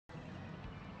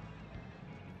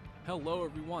Hello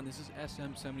everyone, this is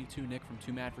SM72 Nick from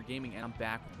Too Mad for Gaming, and I'm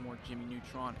back with more Jimmy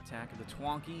Neutron, Attack of the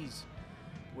Twonkies.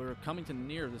 We're coming to the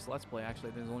near of this Let's Play, actually.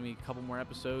 There's only a couple more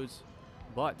episodes,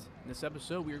 but in this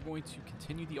episode we are going to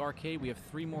continue the arcade. We have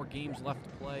 3 more games left to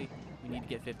play. We need to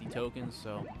get 50 tokens,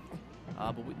 so...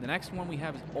 the next one we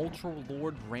have is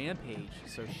Ultralord Rampage,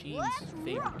 so Sheen's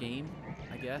favorite game,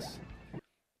 I guess.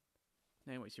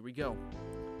 Anyways, here we go.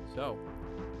 So,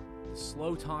 the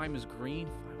slow time is green,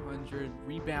 500,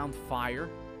 rebound fire,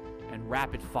 and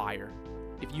rapid fire.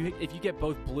 If you get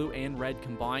both blue and red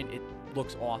combined, it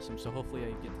looks awesome, so hopefully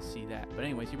I get to see that. But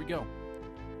anyways, here we go.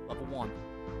 Level 1.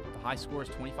 The high score is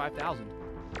 25,000.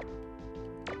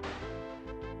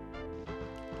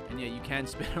 And yeah, you can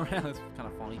spin around, that's kind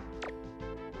of funny.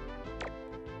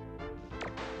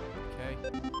 Okay.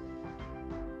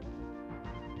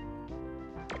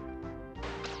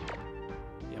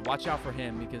 Watch out for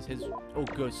him because his... Oh,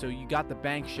 good. So you got the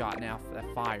bank shot now that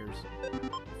fires.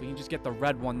 If we can just get the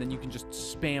red one, then you can just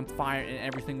spam fire and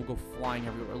everything will go flying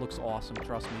everywhere. It looks awesome.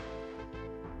 Trust me.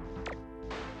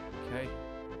 Okay.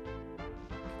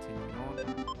 Continuing on.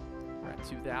 We're at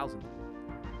 2,000.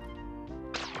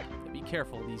 Yeah, be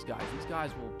careful of these guys. These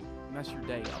guys will mess your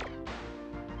day up.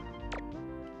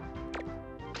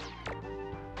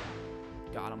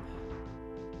 Got him.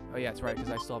 Oh, yeah, that's right,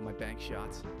 because I still have my bank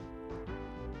shots.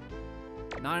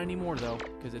 Not anymore, though,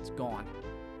 because it's gone.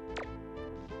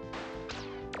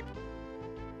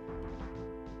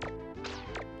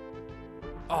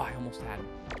 Oh, I almost had him.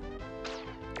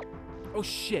 Oh,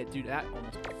 shit, dude, that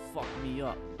almost fucked me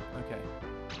up. Okay.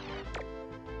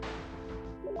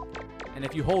 And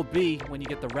if you hold B when you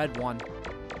get the red one...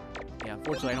 Yeah,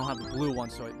 unfortunately, I don't have the blue one,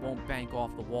 so it won't bank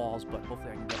off the walls, but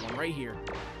hopefully I can get one right here.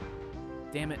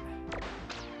 Damn it.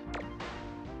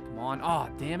 Come on. Oh,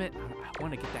 damn it. I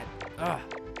want to get that...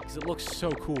 because it looks so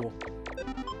cool.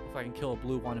 If I can kill a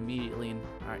blue one immediately. And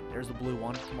alright, there's the blue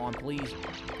one. Come on, please.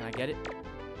 Can I get it?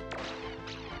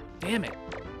 Damn it!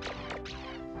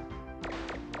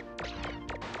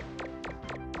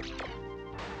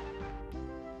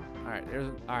 Alright,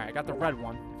 alright, I got the red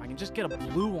one. If I can just get a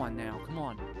blue one now. Come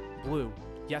on. Blue.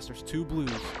 Yes, there's 2 blues.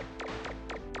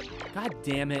 God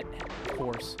damn it. Of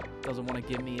course. Doesn't want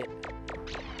to give me it.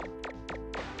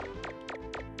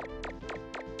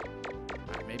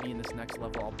 Maybe in this next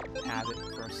level I'll have it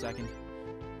for a second.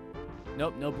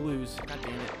 Nope, no blues. God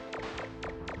damn it.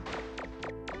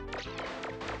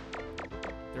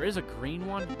 There is a green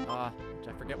one, which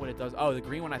I forget what it does. Oh, the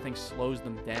green one I think slows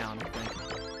them down, I think.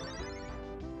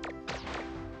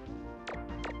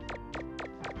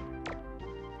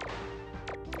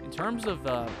 In terms of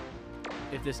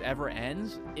if this ever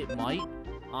ends, it might.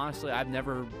 Honestly, I've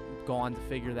never gone to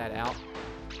figure that out,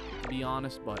 to be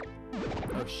honest, but...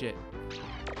 Oh, shit.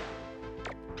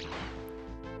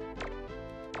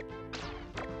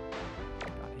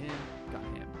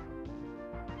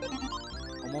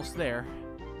 Almost there.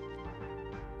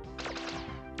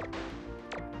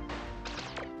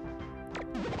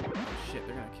 Oh, shit,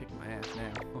 they're gonna kick my ass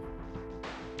now.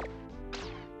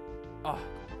 Oh.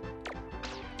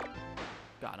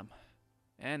 Got him.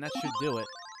 And that should do it.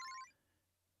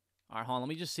 Alright, hold on. Let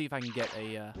me just see if I can get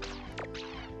a,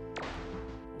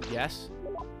 Yes.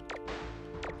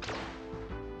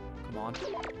 Come on.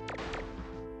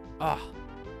 I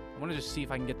want to just see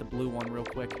if I can get the blue one real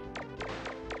quick.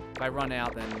 If I run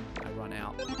out, then I run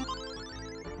out. Alright,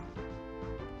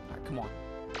 come on.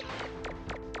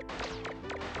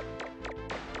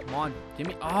 Come on, give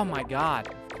me... Oh my god.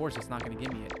 Of course it's not going to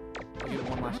give me it. I'll give it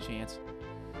one last chance.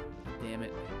 Damn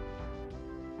it.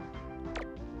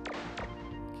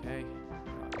 Okay.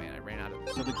 Oh man, I ran out of...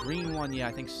 So the green one, yeah,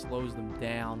 I think slows them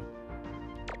down.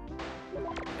 Yeah,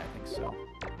 I think so.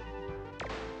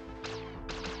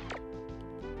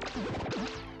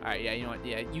 Alright, yeah, you know what?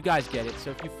 Yeah, you guys get it. So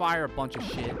if you fire a bunch of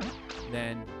shit,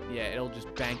 then, yeah, it'll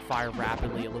just bank fire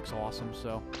rapidly. It looks awesome,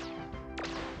 so...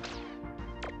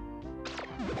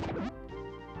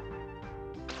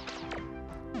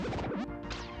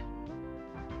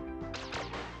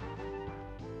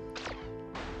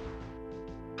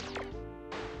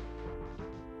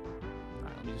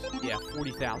 Alright, let me just... Yeah,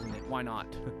 40,000. Why not?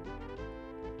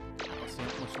 Let's see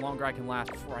how much longer I can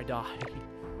last before I die.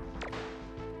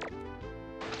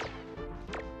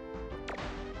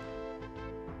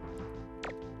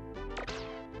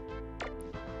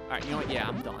 Alright, you know what? Yeah,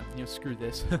 I'm done. You know, screw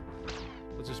this.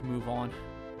 Let's just move on.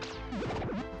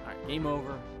 Alright, game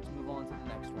over. Let's move on to the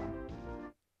next one.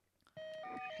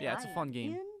 Yeah, it's a fun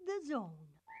game. In the zone.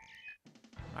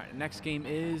 Alright, the next game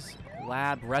is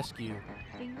Lab Rescue.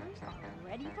 Fingers are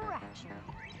ready for action.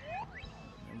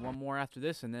 And one more after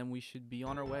this, and then we should be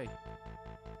on our way.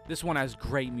 This one has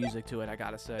great music to it, I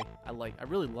gotta say. I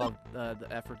really love the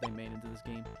effort they made into this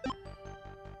game.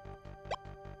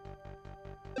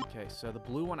 Okay, so the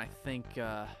blue one, I think,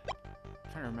 I'm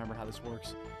trying to remember how this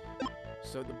works.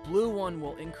 So the blue one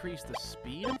will increase the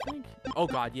speed, I think? Oh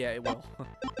god, yeah, it will.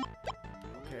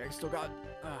 Okay, I still got...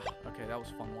 okay, that was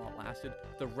fun while it lasted.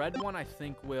 The red one, I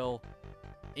think, will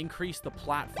increase the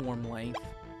platform length.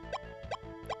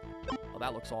 Oh,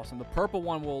 that looks awesome. The purple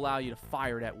one will allow you to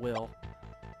fire it at will.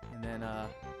 And then,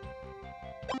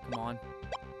 come on.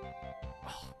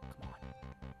 Oh, come on.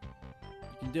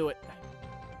 You can do it.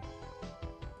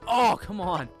 Oh, come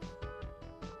on.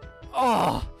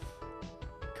 Oh!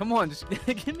 Come on, just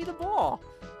give me the ball.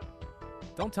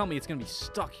 Don't tell me it's going to be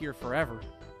stuck here forever.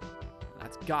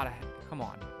 That's gotta... Come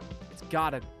on. It's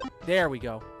gotta... There we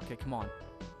go. Okay, come on.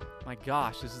 My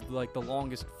gosh, this is like the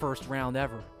longest first round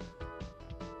ever.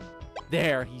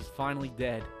 There, he's finally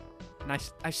dead. And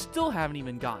I still haven't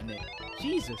even gotten it.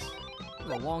 Jesus. This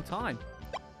is a long time.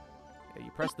 Yeah, you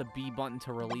press the B button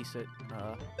to release it.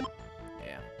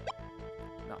 Yeah.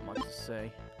 Not much to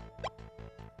say.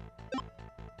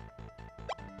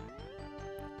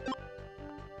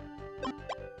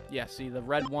 Yeah, see, the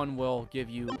red one will give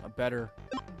you a better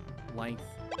length.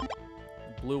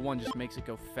 The blue one just makes it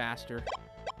go faster.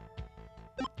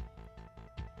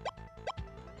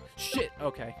 Shit!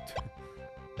 Okay.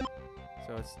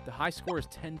 So it's the high score is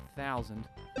 10,000.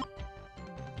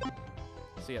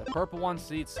 So yeah, the purple one,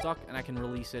 see, it's stuck, and I can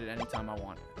release it at any time I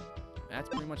want. That's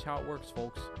pretty much how it works,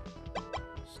 folks.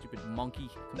 Stupid monkey.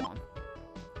 Come on.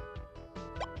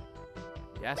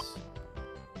 Yes?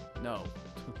 No.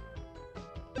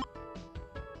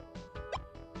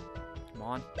 Come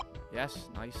on. Yes,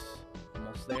 nice.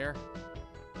 Almost there.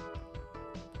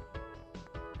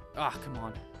 Ah, come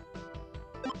on.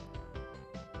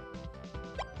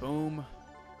 Boom.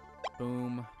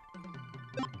 Boom.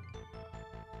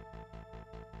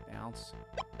 Bounce.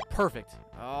 Perfect.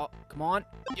 Oh, come on.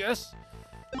 Yes.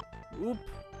 Oop.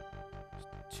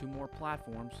 Two more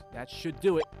platforms. That should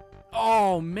do it.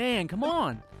 Oh, man. Come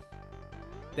on.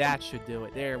 That should do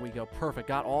it. There we go. Perfect.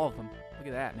 Got all of them. Look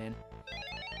at that, man.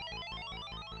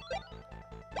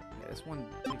 Yeah, this one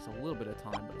takes a little bit of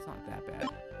time, but it's not that bad.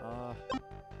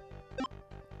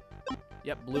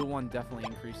 Yep, blue one definitely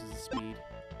increases the speed.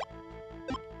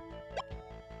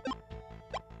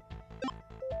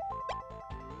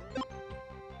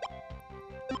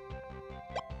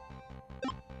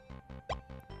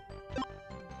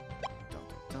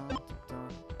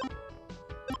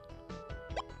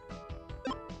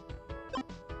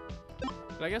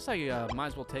 But I guess I might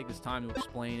as well take this time to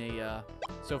explain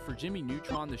so for Jimmy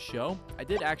Neutron, the show, I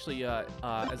did actually, as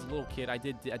a little kid, I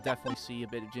definitely see a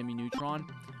bit of Jimmy Neutron.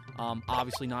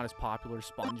 Obviously not as popular as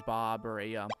SpongeBob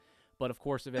or but of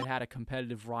course if it had a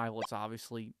competitive rival, it's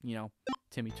obviously, you know,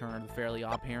 Timmy Turner, the Fairly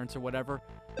Odd Parents or whatever,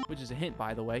 which is a hint,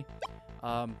 by the way.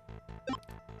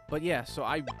 But yeah, so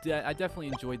I definitely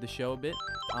enjoyed the show a bit.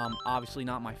 Obviously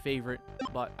not my favorite,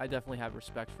 but I definitely have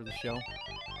respect for the show.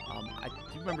 I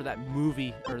do remember that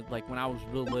movie, or like when I was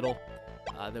real little,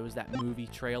 there was that movie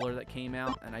trailer that came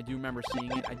out, and I do remember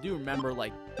seeing it. I do remember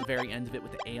like the very end of it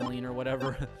with the alien or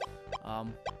whatever.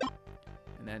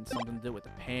 And then something to do with the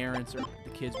parents or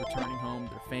the kids returning home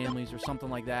to their families or something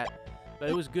like that. But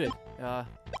it was good. Had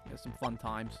some fun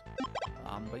times.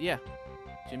 But yeah,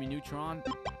 Jimmy Neutron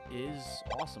is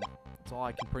awesome. That's all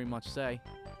I can pretty much say.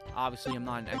 Obviously, I'm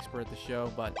not an expert at the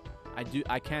show, but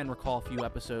I can recall a few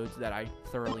episodes that I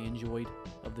thoroughly enjoyed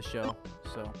of the show.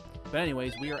 So, but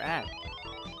anyways, we are at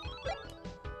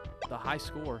the high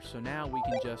score. So now we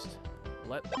can just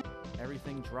let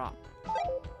everything drop.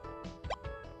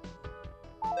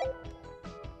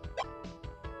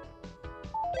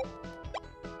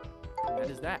 That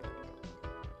is that.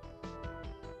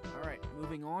 Alright,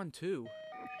 moving on to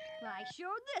I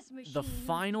showed this machine the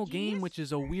final game, which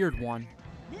is a weird one.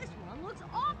 This one looks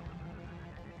awful.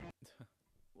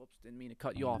 Whoops, didn't mean to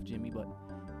cut you off, Jimmy, but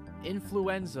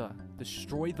influenza.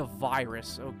 Destroy the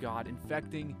virus. Oh god,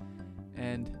 infecting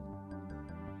and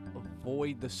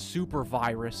avoid the super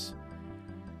virus.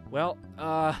 Well,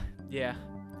 yeah.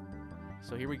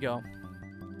 So here we go.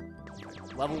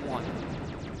 Level 1.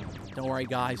 Don't worry,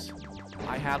 guys.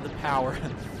 I have the power.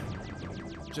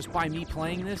 Just by me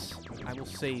playing this, I will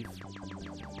save.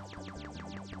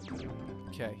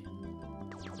 Okay.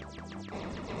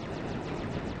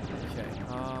 Okay,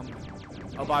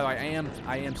 oh, by the way,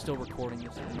 I am still recording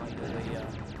this tonight as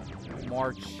a,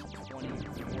 March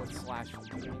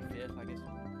 24th/25th, I guess you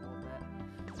can call it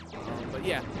that. But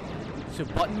yeah, so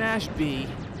button mash B,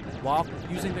 while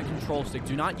using the control stick.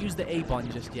 Do not use the A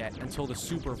button just yet until the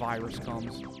super virus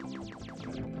comes,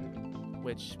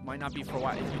 which might not be for a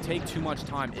while. If you take too much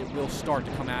time, it will start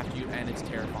to come after you, and it's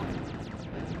terrifying.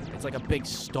 It's like a big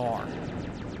star.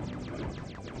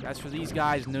 As for these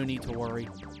guys, no need to worry.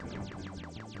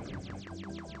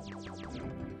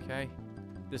 Okay.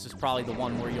 This is probably the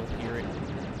one where you'll hear it.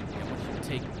 And once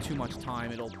you take too much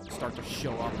time, it'll start to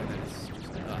show up, and then it's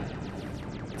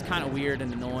just, it's kind of weird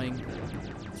and annoying.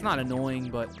 It's not annoying,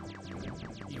 but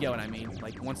you get what I mean.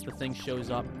 Like, once the thing shows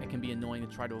up, it can be annoying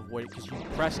to try to avoid it, because you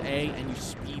press A and you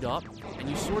speed up, and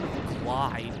you sort of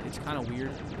glide. It's kind of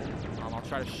weird. I'll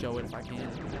try to show it if I can.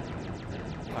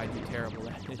 If I do terrible,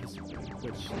 that is.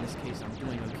 Which, in this case, I'm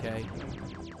doing okay.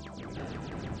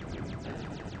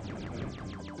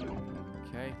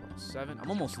 Okay, level 7. I'm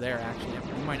almost there, actually.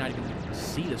 You might not even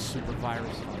see the super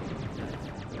virus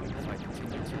if I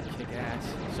continue to kick ass.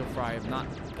 So far, I have not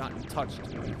gotten touched,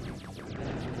 which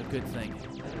is a good thing.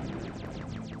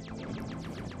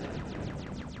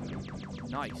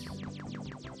 Nice.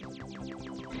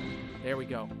 There we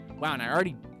go. Wow, and I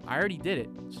already did it.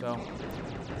 So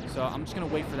I'm just gonna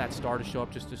wait for that star to show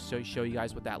up just to show you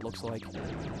guys what that looks like.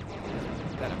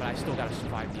 But I still gotta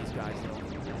survive these guys though.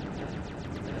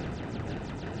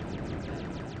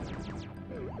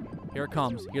 Here it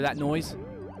comes. Hear that noise?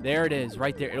 There it is,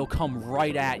 right there. It'll come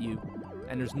right at you,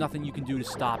 and there's nothing you can do to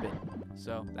stop it.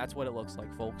 So that's what it looks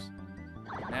like, folks.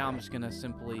 Now I'm just gonna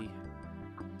simply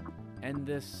end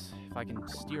this, if I can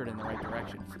steer it in the right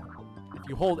direction. If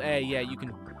you hold A, yeah, you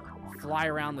can fly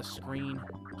around the screen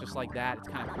just like that. It's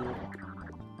kind of cool.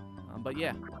 But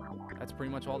yeah, that's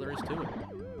pretty much all there is to it.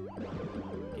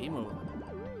 Game over.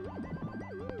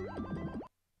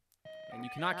 And you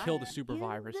cannot kill the super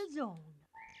virus.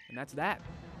 And that's that.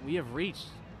 We have reached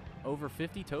over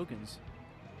 50 tokens.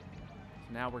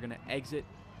 So now we're going to exit.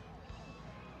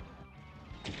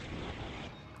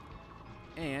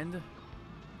 And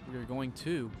we're going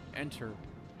to enter.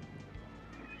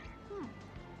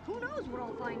 Who knows what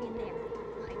I'll find in there?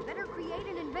 I better create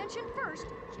an invention first,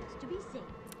 just to be safe.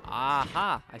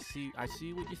 Aha! I see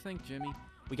what you think, Jimmy.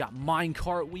 We got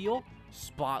minecart wheel,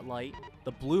 spotlight,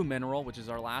 the blue mineral, which is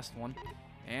our last one,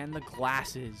 and the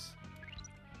glasses.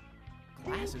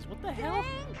 Glasses? What the hell?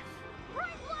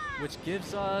 Which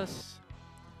gives us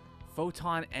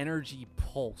photon energy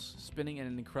pulse, spinning at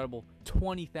an incredible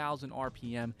 20,000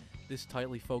 RPM. This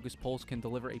tightly focused pulse can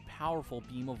deliver a powerful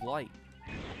beam of light.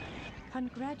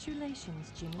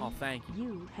 Congratulations, Jimmy. Oh, thank you.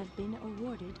 You have been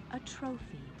awarded a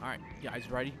trophy. All right, guys,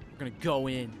 ready? We're gonna go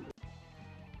in.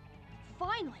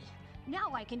 Finally!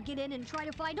 Now I can get in and try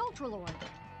to find Ultralord.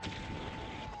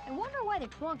 I wonder why the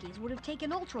Twonkies would have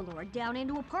taken Ultralord down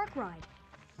into a park ride.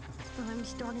 I'm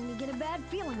starting to get a bad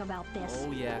feeling about this.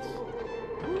 Oh, yes.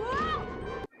 Whoa!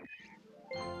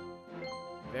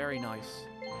 Very nice.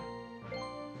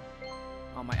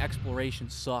 Oh, my exploration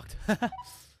sucked.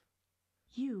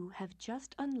 You have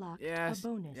just unlocked yes, a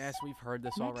bonus. Yes, we've heard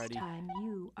this Next already. time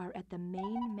you are at the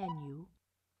main menu.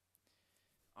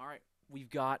 All right, we've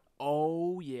got,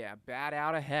 oh yeah, Bat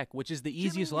Out of Heck, which is the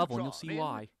easiest level, and you'll see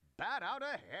why. Bat Out of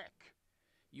Heck.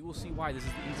 You will see why this is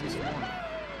the easiest one.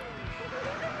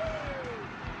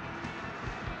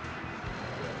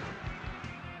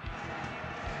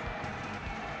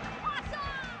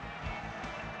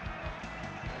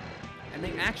 And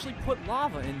they actually put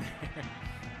lava in there.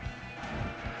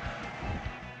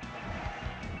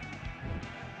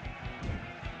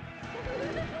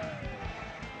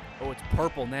 Oh, it's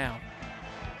purple now.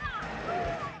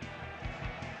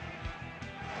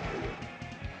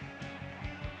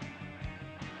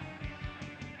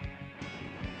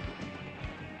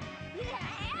 Yeah,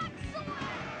 excellent!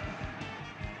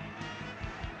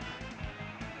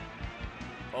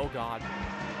 Oh, God.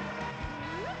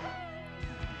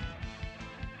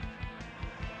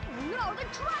 No, the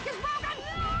track is broken!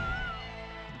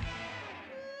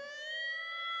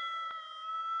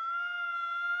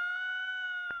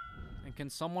 And can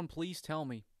someone please tell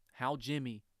me how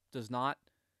Jimmy does not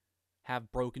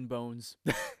have broken bones?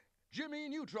 Jimmy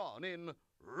Neutron in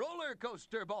Roller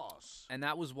Coaster Boss. And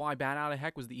that was why Bat Out of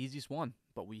Heck was the easiest one.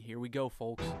 But here we go,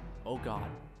 folks. Oh, God.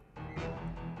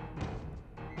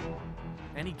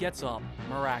 And he gets up,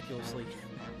 miraculously.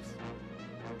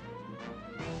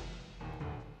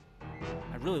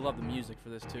 I really love the music for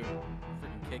this, too.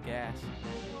 Freaking kick ass.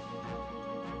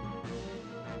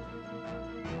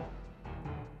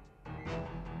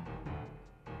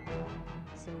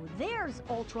 So there's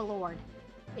Ultralord.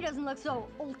 He doesn't look so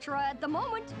ultra at the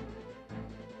moment.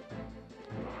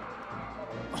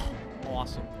 Oh,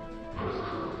 awesome.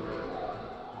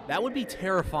 That would be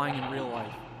terrifying in real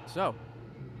life. So,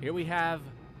 here we have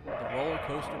The roller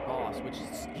coaster boss, which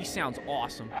he sounds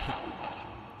awesome.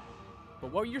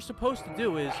 But what you're supposed to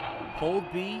do is hold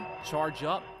B, charge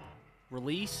up,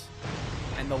 release,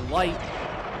 and the light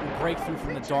will break through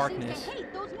from the darkness.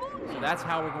 So that's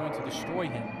how we're going to destroy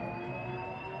him.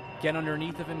 Get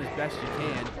underneath of him as best you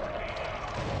can,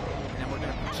 and then we're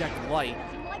going to project light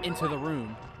into the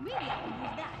room. And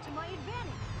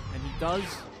he does,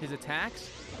 his attacks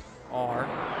are,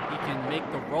 he can make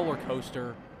the roller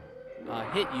coaster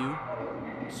hit you,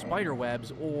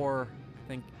 spiderwebs, or I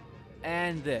think,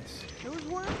 and this. Those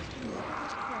words?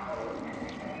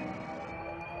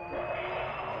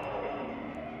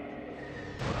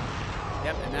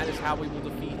 Yep, and that is how we will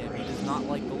defeat him. He does not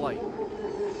like the light.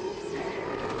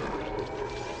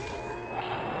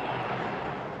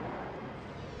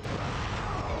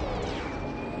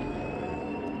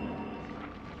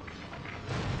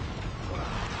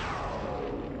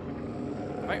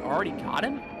 Have I already got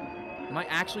him? Am I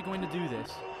actually going to do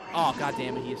this? Oh, god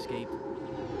damn it, he escaped.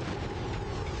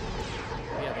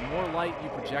 Yeah, the more light you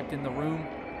project in the room,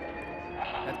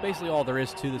 that's basically all there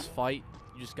is to this fight.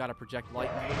 You just gotta project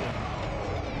light into the room.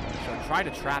 So try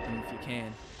to trap him if you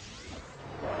can.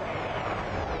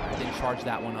 I didn't charge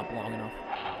that one up long enough.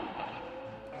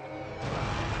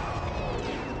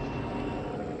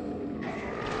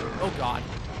 Oh god.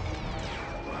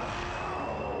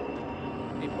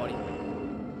 Hey buddy.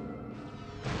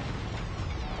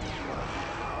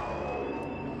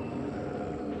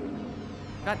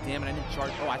 God damn it, I didn't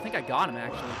charge. Oh, I think I got him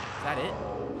actually. Is that it?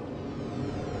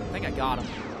 I think I got him.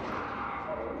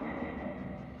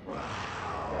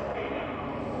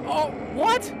 Oh,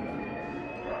 what?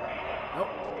 Nope.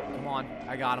 Come on.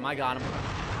 I got him. I got him.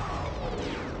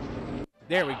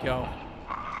 There we go.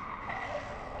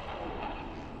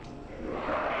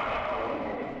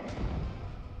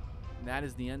 And that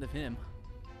is the end of him.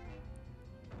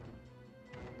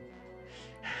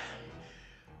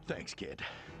 Thanks, kid.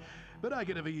 But I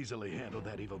could have easily handled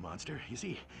that evil monster. You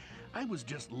see, I was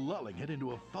just lulling it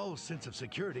into a false sense of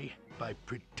security by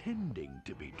pretending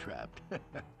to be trapped.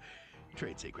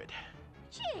 Trade secret.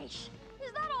 Sheesh!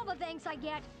 Is that all the thanks I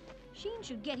get? Sheen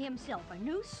should get himself a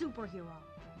new superhero.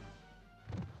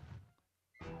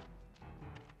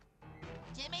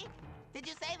 Jimmy, did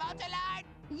you save Ultralord?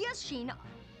 Yes, Sheen,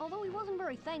 although he wasn't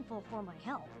very thankful for my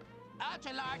help.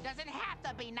 Ultralord doesn't have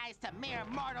to be nice to mere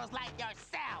mortals like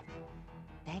yourself.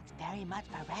 Thanks very much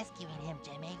for rescuing him,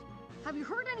 Jimmy. Have you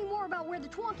heard any more about where the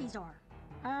Twonkies are?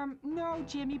 No,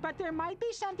 Jimmy, but there might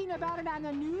be something about it on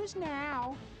the news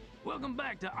now. Welcome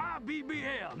back to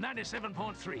RBBL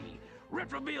 97.3,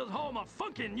 Retroville's home of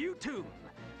funky new tune.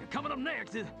 And coming up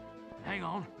next is... Hang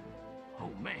on. Oh,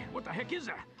 man, what the heck is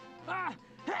that?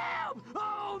 Help!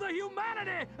 Oh, the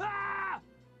humanity! Ah!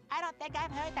 I don't think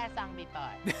I've heard that song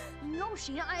before. No,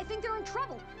 Sheen, I think they're in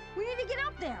trouble. We need to get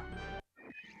up there.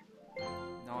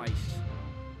 Nice.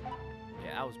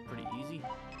 Yeah, that was pretty easy.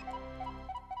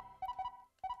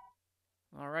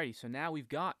 Alrighty, so now we've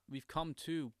come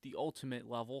to the ultimate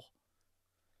level.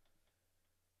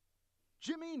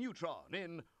 Jimmy Neutron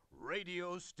in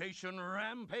Radio Station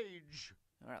Rampage.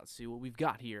 Alright, let's see what we've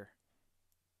got here.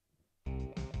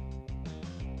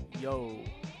 Yo.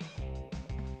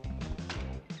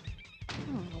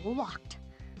 Locked.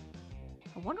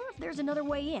 I wonder if there's another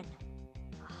way in.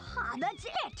 Aha, that's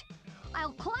it!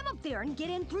 I'll climb up there and get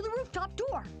in through the rooftop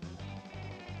door.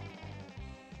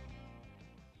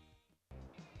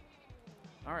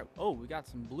 Alright, oh, we got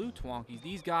some blue Twonkies.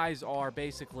 These guys are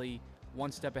basically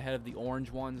one step ahead of the orange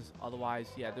ones. Otherwise,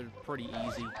 yeah, they're pretty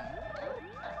easy.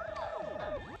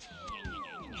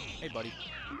 Hey, buddy.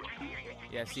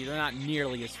 Yeah, see, they're not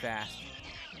nearly as fast.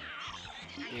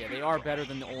 Yeah, they are better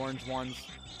than the orange ones,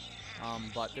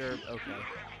 but they're okay.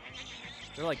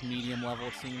 They're like medium level,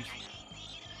 it seems.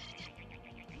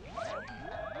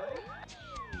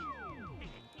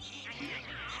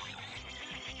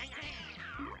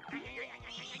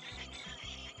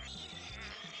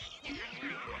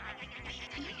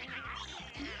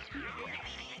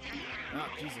 Oh,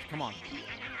 Jesus, come on.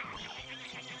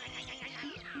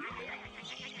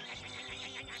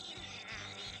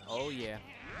 Oh, yeah.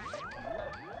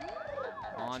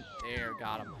 On there,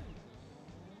 got him.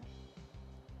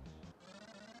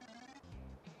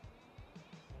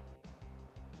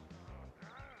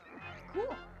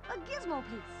 Cool, a gizmo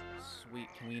piece. Sweet,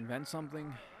 can we invent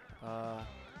something? Oh,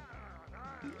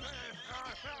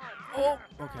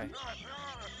 okay.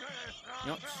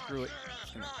 Nope, screw it.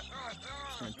 Just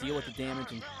gonna deal with the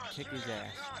damage and kick his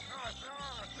ass.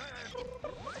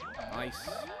 Nice.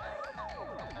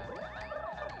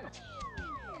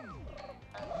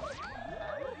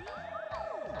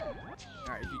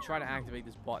 Alright, if you try to activate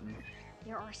this button,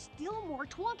 There are still more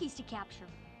Twonkies to capture.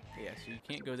 Yeah, so you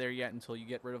can't go there yet until you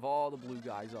get rid of all the blue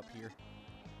guys up here.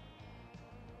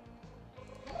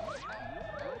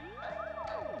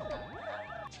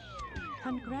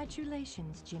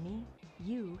 Congratulations, Jimmy.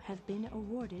 You have been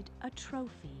awarded a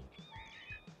trophy.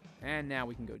 And now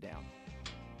we can go down.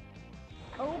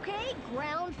 Okay,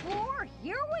 ground floor,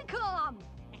 here we come!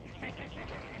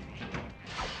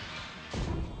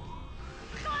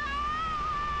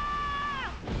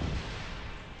 Ah!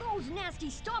 Those nasty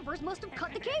stompers must have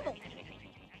cut the cable.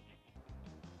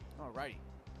 Alrighty.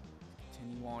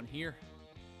 Continue on here.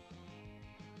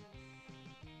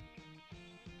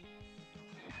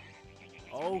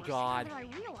 Oh God. But I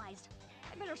realized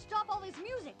I better stop all this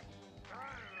music.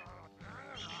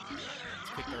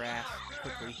 Let's kick their ass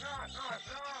quickly.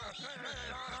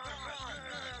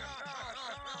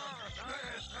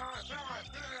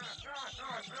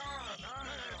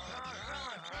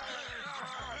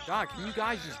 God, can you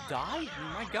guys just die? I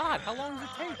mean, my God, how long does it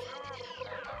take?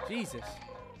 Jesus.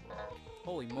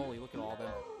 Holy moly, look at all of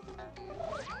them.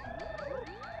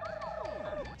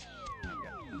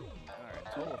 Alright,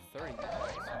 total of 30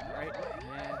 guys, right?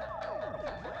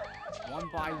 And one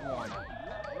by one.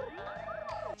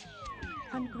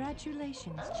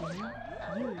 Congratulations, Jimmy.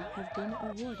 You have been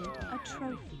awarded a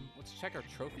trophy. Let's check our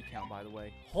trophy count, by the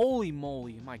way. Holy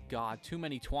moly, my God, too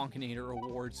many Twonkinator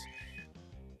awards.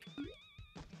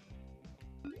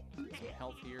 Some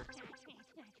health here.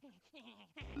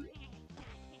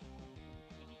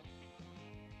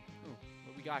 Ooh,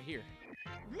 what we got here?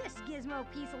 This gizmo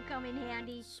piece will come in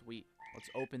handy. Sweet. Let's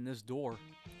open this door.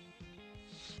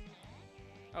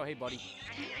 Oh, hey, buddy.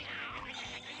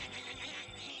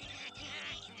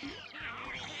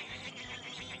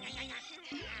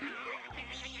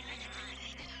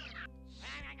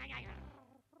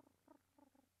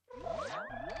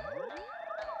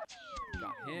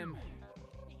 Got him.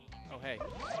 Oh, hey.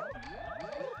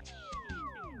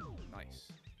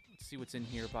 Nice. Let's see what's in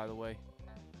here, by the way.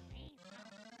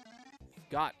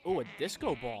 Got, oh, a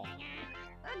disco ball.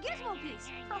 A gizmo piece.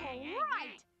 All right.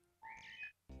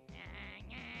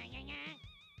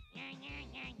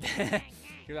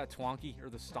 Hear that Twonky or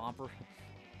the Stomper?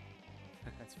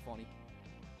 That's funny.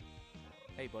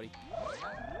 Hey, buddy.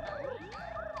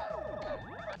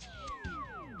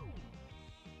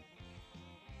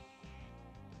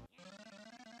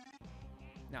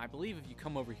 Now, I believe if you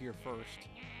come over here first.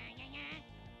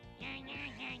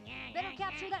 Better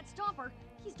capture that stomper.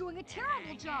 He's doing a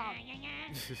terrible job.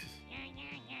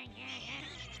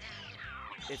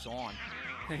 It's on.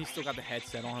 He's still got the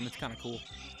headset on him. It's kind of cool.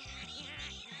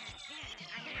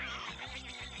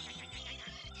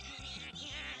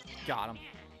 Got him.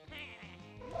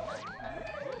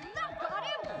 That got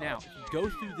him. Now, if you go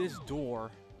through this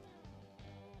door.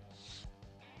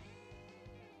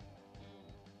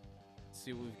 Let's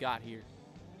see what we've got here.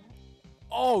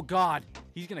 Oh, God.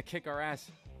 He's going to kick our ass.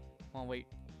 Hold on, wait.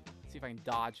 Let's see if I can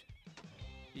dodge.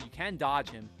 Yeah, you can dodge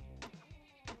him.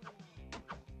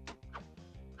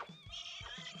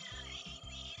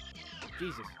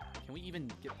 Jesus. Can we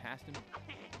even get past him?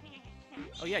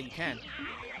 Oh, yeah, you can.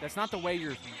 That's not the way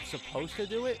you're supposed to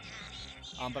do it.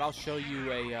 But I'll show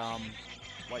you a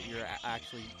what you're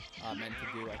actually meant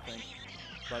to do, I think.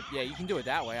 But, yeah, you can do it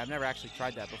that way. I've never actually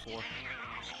tried that before.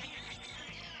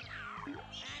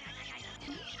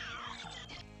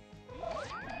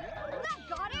 That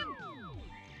got him.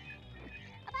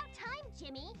 About time,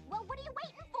 Jimmy. Well, what are you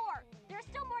waiting for? There's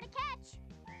still more to catch.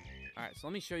 All right, so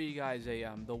let me show you guys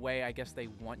the way I guess they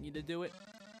want you to do it.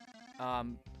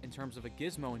 In terms of a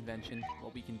gizmo invention,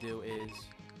 what we can do is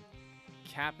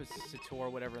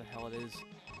capacitor, whatever the hell it is,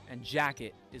 and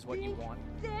jacket is what you want.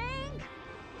 Thing.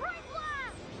 Right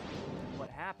blast. What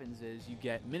happens is you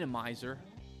get minimizer,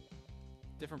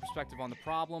 different perspective on the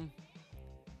problem,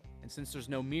 and since there's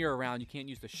no mirror around, you can't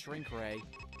use the shrink ray.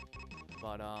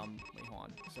 But wait, hold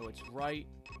on. So it's right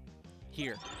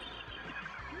here,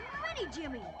 Ready,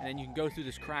 Jimmy. and then you can go through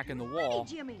this crack in the wall.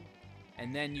 Ready, Jimmy.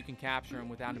 And then you can capture him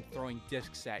without him throwing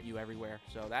discs at you everywhere.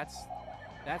 So that's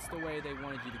the way they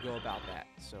wanted you to go about that.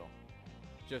 So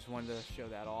just wanted to show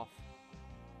that off.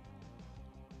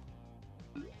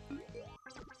 Okay,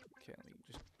 let me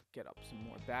just get up some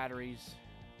more batteries.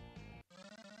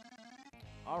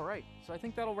 All right, so I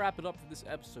think that'll wrap it up for this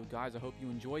episode, guys. I hope you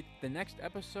enjoyed. The next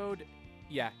episode,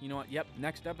 yeah, you know what? Yep,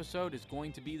 next episode is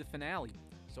going to be the finale.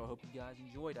 So I hope you guys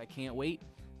enjoyed. I can't wait.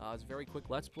 It's a very quick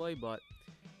Let's Play, but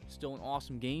still an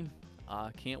awesome game.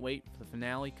 Can't wait for the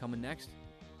finale coming next.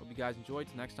 Hope you guys enjoyed.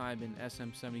 Till next time, I've been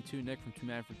SM72 Nick from Too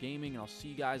Mad for Gaming, and I'll see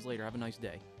you guys later. Have a nice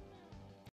day.